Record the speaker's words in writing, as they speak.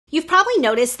You've probably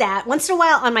noticed that once in a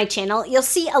while on my channel, you'll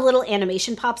see a little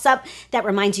animation pops up that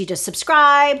reminds you to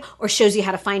subscribe or shows you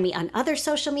how to find me on other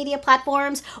social media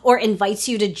platforms or invites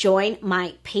you to join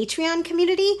my Patreon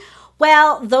community.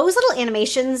 Well, those little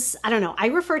animations, I don't know, I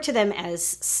refer to them as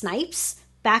snipes.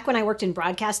 Back when I worked in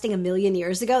broadcasting a million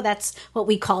years ago, that's what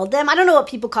we called them. I don't know what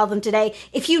people call them today.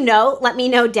 If you know, let me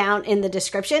know down in the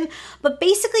description. But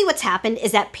basically what's happened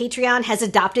is that Patreon has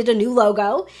adopted a new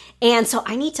logo. And so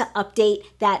I need to update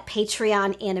that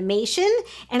Patreon animation.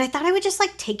 And I thought I would just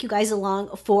like take you guys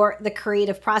along for the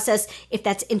creative process if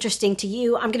that's interesting to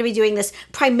you. I'm going to be doing this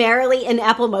primarily in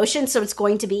Apple Motion. So it's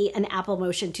going to be an Apple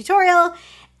Motion tutorial.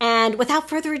 And without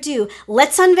further ado,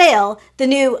 let's unveil the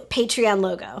new Patreon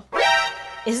logo.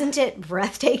 Isn't it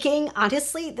breathtaking?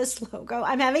 Honestly, this logo,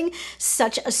 I'm having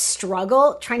such a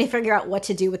struggle trying to figure out what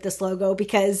to do with this logo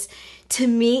because to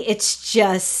me, it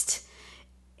just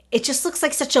looks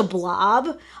like such a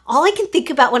blob. All I can think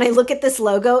about when I look at this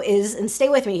logo is, and stay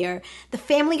with me here, the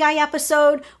Family Guy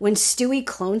episode when Stewie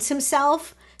clones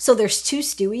himself. So there's two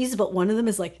Stewies, but one of them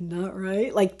is like not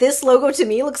right. Like this logo to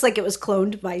me looks like it was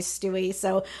cloned by Stewie.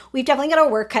 So we've definitely got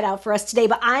our work cut out for us today,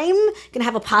 but I'm going to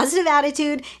have a positive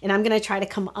attitude and I'm going to try to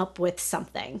come up with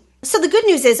something. So the good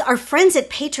news is our friends at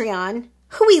Patreon,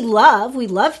 who we love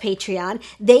Patreon,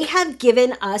 they have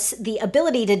given us the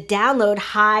ability to download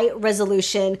high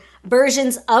resolution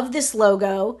versions of this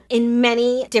logo in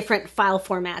many different file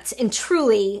formats. And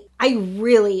truly, I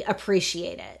really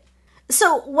appreciate it.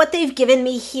 So what they've given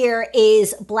me here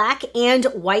is black and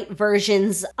white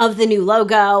versions of the new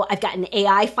logo. I've got an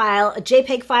AI file, a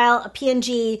JPEG file, a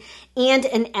PNG, and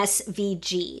an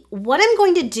SVG. What I'm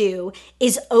going to do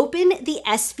is open the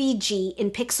SVG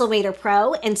in Pixelmator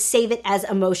Pro and save it as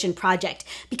a motion project.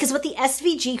 Because what the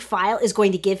SVG file is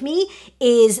going to give me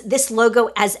is this logo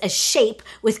as a shape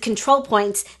with control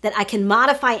points that I can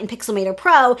modify in Pixelmator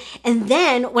Pro. And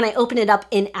then when I open it up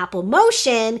in Apple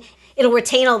Motion, it'll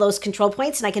retain all those control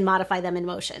points and I can modify them in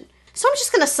motion. So I'm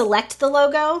just going to select the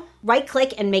logo, right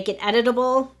click and make it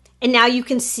editable. And now you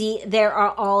can see there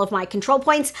are all of my control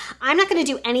points. I'm not going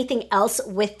to do anything else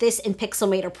with this in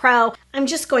Pixelmator Pro. I'm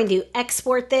just going to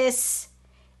export this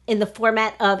in the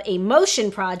format of a motion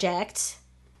project.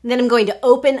 And then I'm going to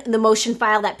open the motion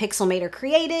file that Pixelmator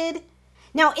created.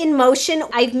 Now in Motion,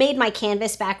 I've made my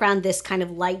canvas background this kind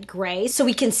of light gray so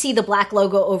we can see the black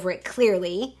logo over it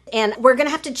clearly. And we're gonna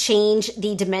have to change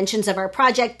the dimensions of our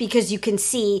project because you can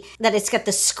see that it's got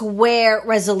the square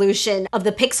resolution of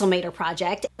the Pixelmator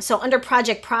project. So under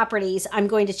Project Properties, I'm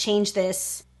going to change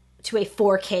this to a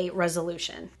 4K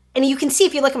resolution. And you can see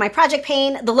if you look at my project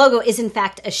pane, the logo is in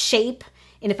fact a shape.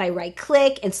 And if I right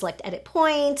click and select Edit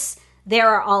Points, there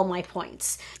are all my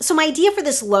points. So my idea for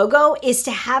this logo is to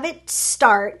have it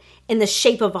start in the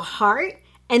shape of a heart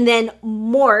and then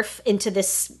morph into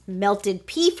this melted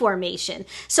P formation.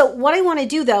 So what I want to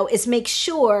do though is make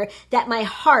sure that my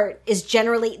heart is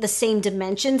generally the same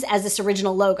dimensions as this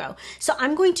original logo. So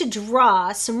I'm going to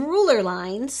draw some ruler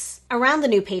lines around the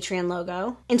new Patreon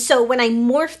logo. And so when I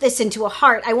morph this into a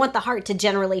heart, I want the heart to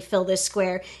generally fill this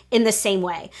square in the same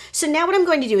way. So now what I'm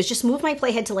going to do is just move my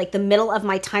playhead to like the middle of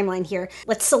my timeline here.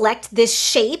 Let's select this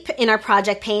shape in our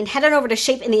project pane, head on over to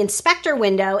shape in the inspector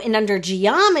window, and under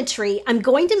geometry, I'm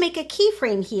going to make a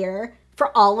keyframe here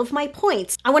for all of my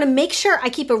points. I want to make sure I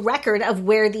keep a record of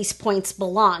where these points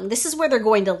belong. This is where they're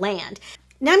going to land.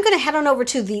 Now I'm going to head on over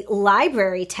to the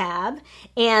library tab,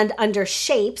 and under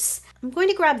shapes, I'm going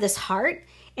to grab this heart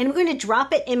and I'm going to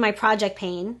drop it in my project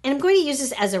pane, and I'm going to use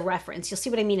this as a reference. You'll see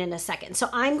what I mean in a second. So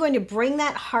I'm going to bring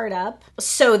that heart up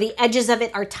so the edges of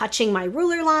it are touching my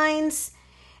ruler lines.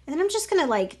 And then I'm just going to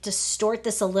like distort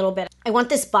this a little bit. I want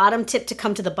this bottom tip to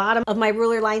come to the bottom of my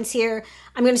ruler lines here.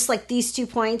 I'm going to select these 2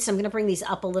 points. I'm going to bring these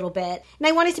up a little bit. And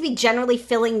I want it to be generally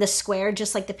filling the square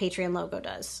just like the Patreon logo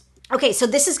does. Okay, so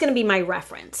this is going to be my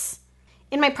reference.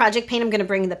 In my project pane, I'm going to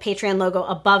bring the Patreon logo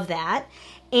above that.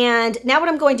 And now what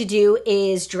I'm going to do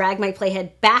is drag my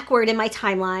playhead backward in my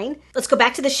timeline. Let's go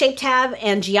back to the shape tab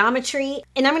and geometry.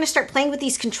 And I'm going to start playing with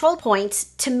these control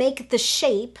points to make the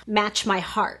shape match my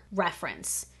heart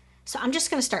reference. So I'm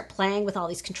just going to start playing with all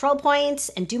these control points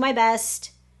and do my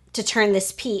best to turn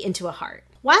this P into a heart.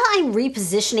 While I'm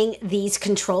repositioning these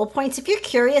control points, if you're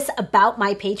curious about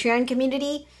my Patreon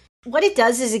community, what it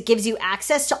does is it gives you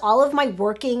access to all of my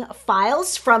working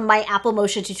files from my Apple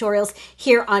Motion tutorials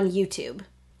here on YouTube.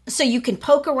 So you can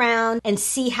poke around and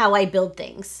see how I build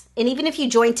things. And even if you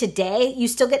join today, you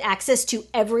still get access to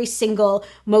every single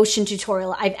motion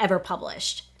tutorial I've ever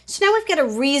published. So now we've got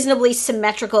a reasonably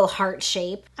symmetrical heart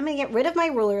shape. I'm going to get rid of my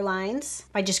ruler lines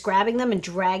by just grabbing them and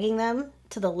dragging them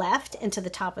to the left and to the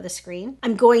top of the screen.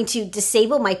 I'm going to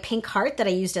disable my pink heart that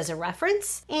I used as a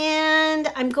reference. And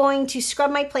I'm going to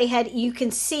scrub my playhead. You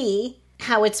can see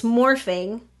how it's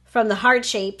morphing from the heart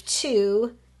shape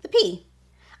to the P.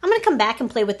 I'm going to come back and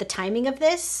play with the timing of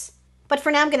this. But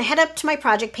for now, I'm going to head up to my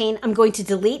project pane. I'm going to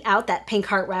delete out that pink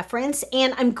heart reference.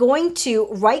 And I'm going to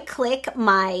right-click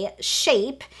my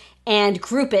shape and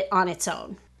group it on its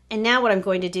own. And now what I'm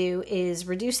going to do is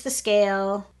reduce the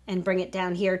scale and bring it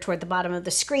down here toward the bottom of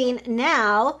the screen.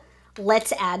 Now,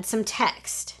 let's add some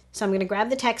text. So I'm going to grab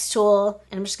the text tool,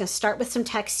 and I'm just going to start with some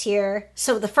text here.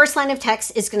 So the first line of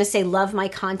text is going to say, love my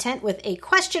content with a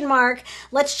question mark.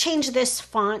 Let's change this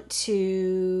font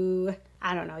to,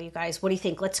 I don't know, you guys, what do you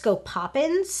think? Let's go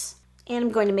Poppins. And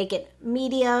I'm going to make it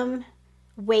medium,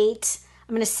 weight.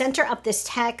 I'm going to center up this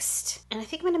text, and I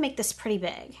think I'm going to make this pretty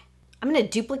big. I'm going to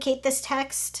duplicate this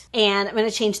text, and I'm going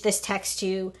to change this text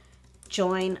to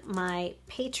join my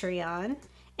Patreon. And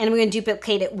I'm going to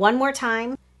duplicate it one more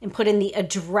time and put in the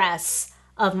address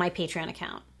of my Patreon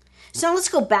account. So now let's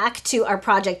go back to our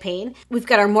project pane. We've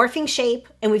got our morphing shape,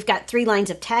 and we've got 3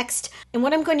 lines of text. And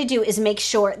what I'm going to do is make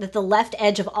sure that the left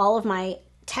edge of all of my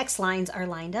text lines are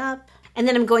lined up. And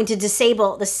then I'm going to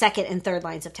disable the second and third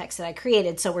lines of text that I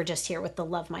created. So we're just here with the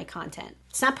love my content.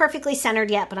 It's not perfectly centered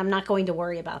yet, but I'm not going to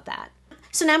worry about that.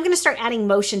 So now I'm going to start adding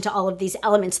motion to all of these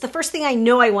elements. The first thing I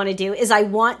know I want to do is I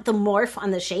want the morph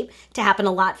on the shape to happen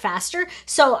a lot faster.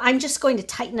 So I'm just going to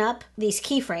tighten up these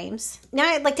keyframes. Now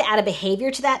I'd like to add a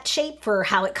behavior to that shape for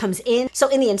how it comes in. So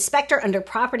in the inspector under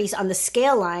properties on the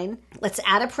scale line, let's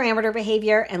add a parameter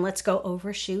behavior and let's go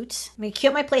overshoot. I'm going to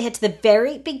cue up my playhead to the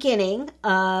very beginning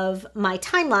of my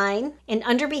timeline, and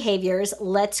under behaviors,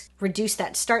 let's reduce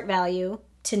that start value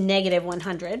to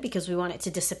 -100 because we want it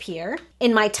to disappear.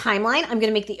 In my timeline, I'm going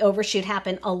to make the overshoot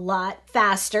happen a lot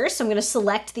faster. So I'm going to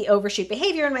select the overshoot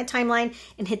behavior in my timeline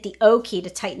and hit the O key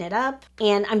to tighten it up.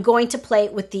 And I'm going to play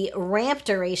with the ramp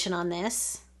duration on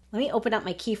this. Let me open up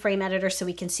my keyframe editor so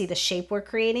we can see the shape we're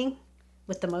creating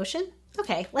with the motion.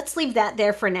 Okay, let's leave that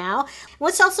there for now.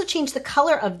 Let's also change the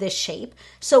color of this shape.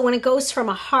 So when it goes from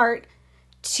a heart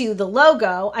to the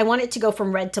logo, I want it to go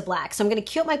from red to black. So I'm going to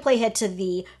cue up my playhead to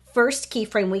the first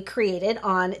keyframe we created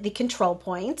on the control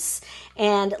points.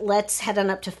 And let's head on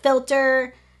up to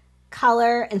filter,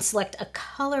 color, and select a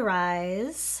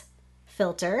colorize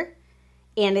filter.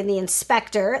 And in the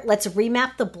inspector, let's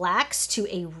remap the blacks to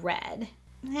a red.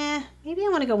 Maybe I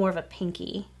want to go more of a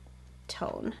pinky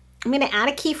tone. I'm going to add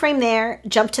a keyframe there,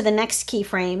 jump to the next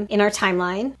keyframe in our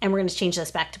timeline, and we're going to change this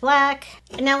back to black.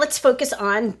 And now let's focus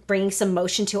on bringing some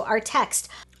motion to our text.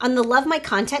 On the love my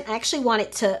content, I actually want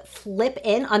it to flip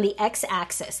in on the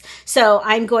x-axis. So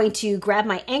I'm going to grab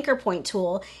my anchor point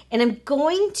tool, and I'm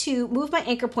going to move my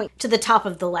anchor point to the top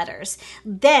of the letters.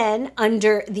 Then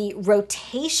under the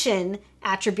rotation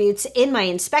attributes in my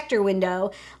inspector window,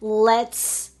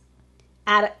 let's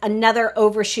add another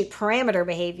overshoot parameter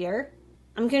behavior.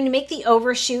 I'm going to make the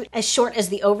overshoot as short as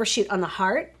the overshoot on the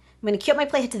heart. I'm going to cue up my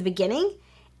playhead to the beginning,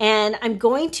 and I'm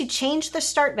going to change the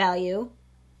start value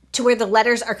to where the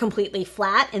letters are completely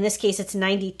flat. In this case, it's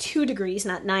 92 degrees,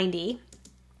 not 90.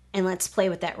 And let's play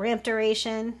with that ramp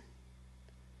duration.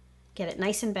 Get it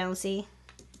nice and bouncy.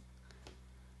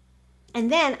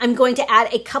 And then I'm going to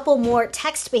add a couple more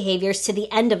text behaviors to the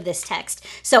end of this text.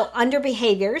 So under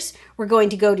behaviors, we're going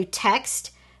to go to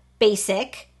text,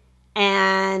 basic,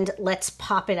 and let's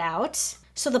pop it out.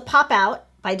 So the pop out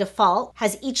by default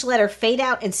has each letter fade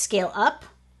out and scale up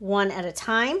one at a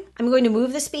time. I'm going to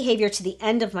move this behavior to the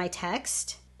end of my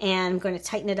text, and I'm going to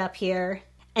tighten it up here.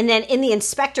 And then in the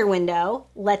inspector window,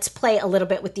 let's play a little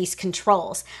bit with these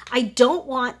controls. I don't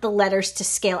want the letters to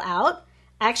scale out.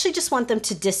 I actually just want them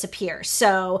to disappear.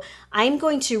 So I'm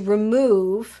going to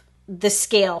remove the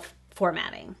scale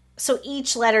formatting. So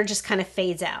each letter just kind of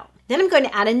fades out. Then I'm going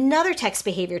to add another text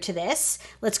behavior to this.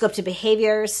 Let's go up to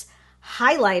behaviors,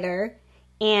 highlighter,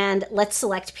 and let's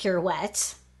select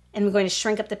pirouette. And I'm going to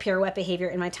shrink up the pirouette behavior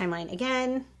in my timeline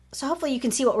again. So hopefully you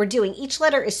can see what we're doing. Each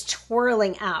letter is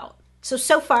twirling out.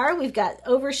 So far we've got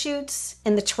overshoots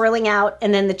and the twirling out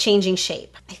and then the changing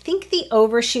shape. I think the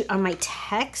overshoot on my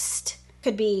text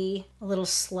could be a little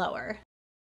slower.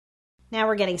 Now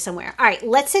we're getting somewhere. All right,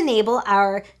 let's enable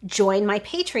our join my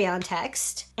Patreon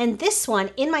text. And this one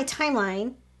in my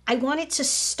timeline, I want it to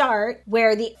start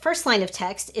where the first line of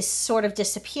text is sort of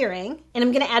disappearing. And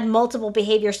I'm going to add multiple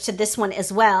behaviors to this one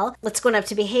as well. Let's go up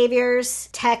to behaviors,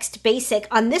 text, basic.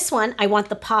 On this one, I want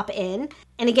the pop in.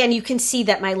 And again, you can see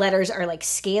that my letters are like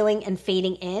scaling and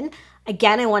fading in.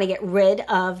 Again, I want to get rid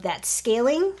of that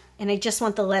scaling, and I just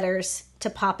want the letters to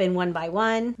pop in one by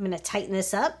one. I'm going to tighten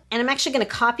this up, and I'm actually going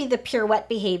to copy the pirouette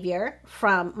behavior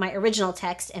from my original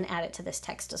text and add it to this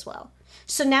text as well.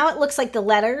 So now it looks like the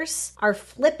letters are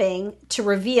flipping to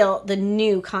reveal the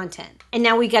new content. And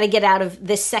now we got to get out of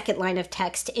this second line of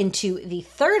text into the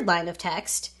third line of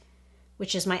text,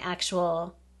 which is my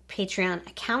actual Patreon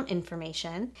account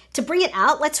information. To bring it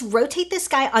out, let's rotate this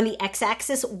guy on the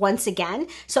x-axis once again.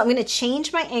 So I'm going to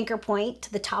change my anchor point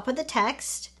to the top of the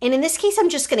text. And in this case, I'm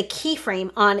just going to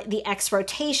keyframe on the X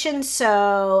rotation.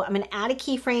 So I'm going to add a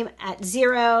keyframe at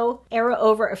 0, arrow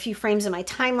over a few frames in my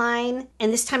timeline.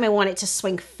 And this time I want it to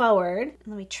swing forward.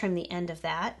 Let me trim the end of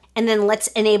that. And then let's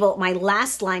enable my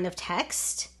last line of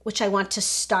text, which I want to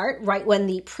start right when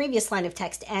the previous line of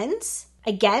text ends.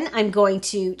 Again, I'm going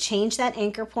to change that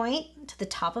anchor point to the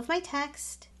top of my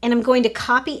text, and I'm going to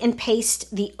copy and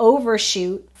paste the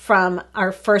overshoot from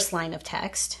our first line of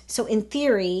text. So in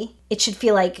theory, it should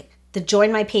feel like the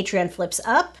join my Patreon flips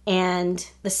up and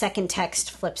the second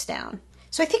text flips down.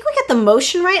 So I think we got the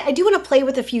motion right. I do want to play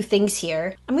with a few things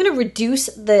here. I'm going to reduce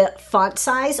the font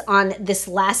size on this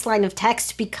last line of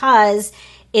text because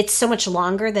it's so much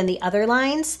longer than the other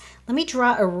lines. Let me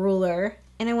draw a ruler.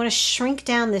 And I want to shrink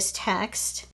down this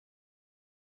text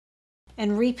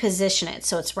and reposition it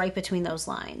so it's right between those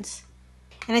lines.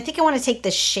 And I think I want to take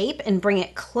the shape and bring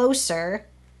it closer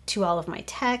to all of my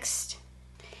text.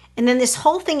 And then this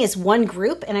whole thing is one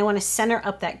group, and I want to center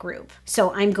up that group.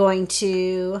 So I'm going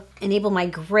to enable my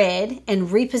grid and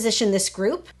reposition this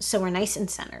group so we're nice and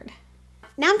centered.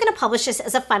 Now I'm going to publish this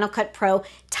as a Final Cut Pro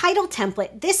title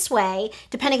template. This way,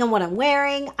 depending on what I'm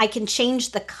wearing, I can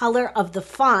change the color of the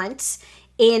font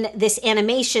in this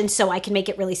animation so I can make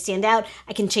it really stand out.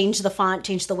 I can change the font,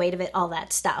 change the weight of it, all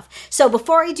that stuff. So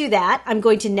before I do that, I'm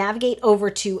going to navigate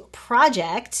over to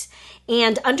Project,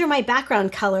 and under my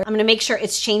background color, I'm going to make sure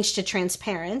it's changed to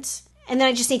transparent. And then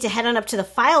I just need to head on up to the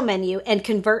File menu and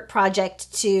convert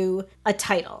Project to a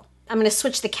title. I'm going to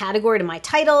switch the category to my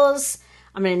titles.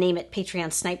 I'm going to name it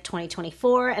Patreon Snipe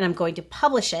 2024, and I'm going to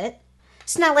publish it.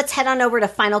 So now let's head on over to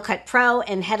Final Cut Pro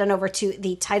and head on over to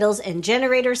the Titles and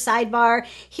Generator sidebar.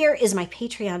 Here is my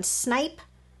Patreon Snipe.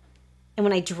 And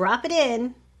when I drop it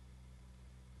in,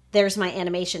 there's my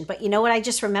animation. But you know what I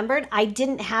just remembered? I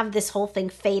didn't have this whole thing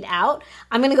fade out.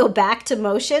 I'm going to go back to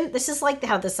motion. This is like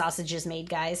how the sausage is made,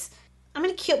 guys. I'm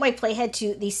going to cue up my playhead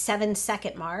to the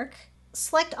 7-second mark.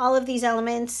 Select all of these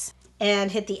elements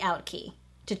and hit the Out key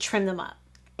to trim them up.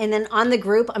 And then on the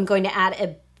group, I'm going to add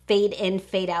a fade in,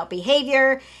 fade out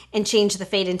behavior and change the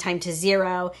fade in time to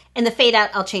 0. And the fade out,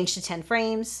 I'll change to 10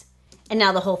 frames. And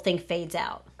now the whole thing fades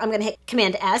out. I'm going to hit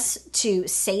Command S to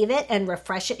save it and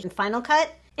refresh it in Final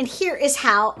Cut. And here is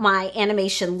how my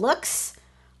animation looks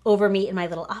over me in my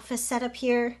little office setup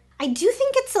here. I do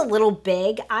think it's a little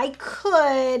big. I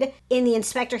could, in the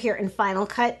inspector here in Final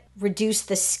Cut, reduce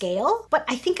the scale, but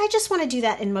I think I just want to do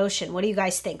that in Motion. What do you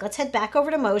guys think? Let's head back over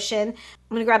to Motion. I'm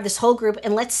going to grab this whole group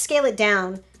and let's scale it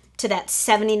down to that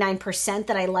 79%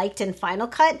 that I liked in Final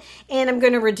Cut, and I'm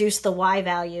going to reduce the Y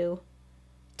value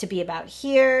to be about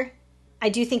here. I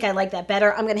do think I like that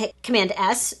better. I'm going to hit Command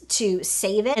S to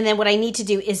save it, and then what I need to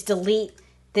do is delete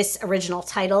this original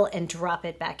title and drop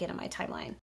it back into my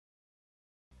timeline.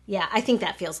 Yeah, I think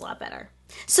that feels a lot better.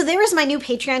 So there is my new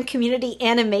Patreon community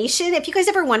animation. If you guys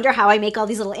ever wonder how I make all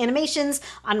these little animations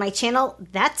on my channel,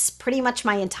 that's pretty much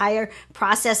my entire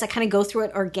process. I kind of go through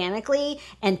it organically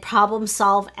and problem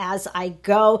solve as I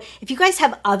go. If you guys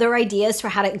have other ideas for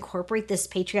how to incorporate this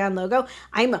Patreon logo,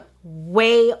 I'm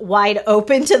way wide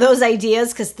open to those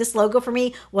ideas because this logo for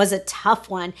me was a tough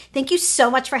one. Thank you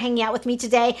so much for hanging out with me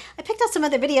today. I picked out some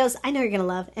other videos I know you're going to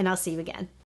love, and I'll see you again.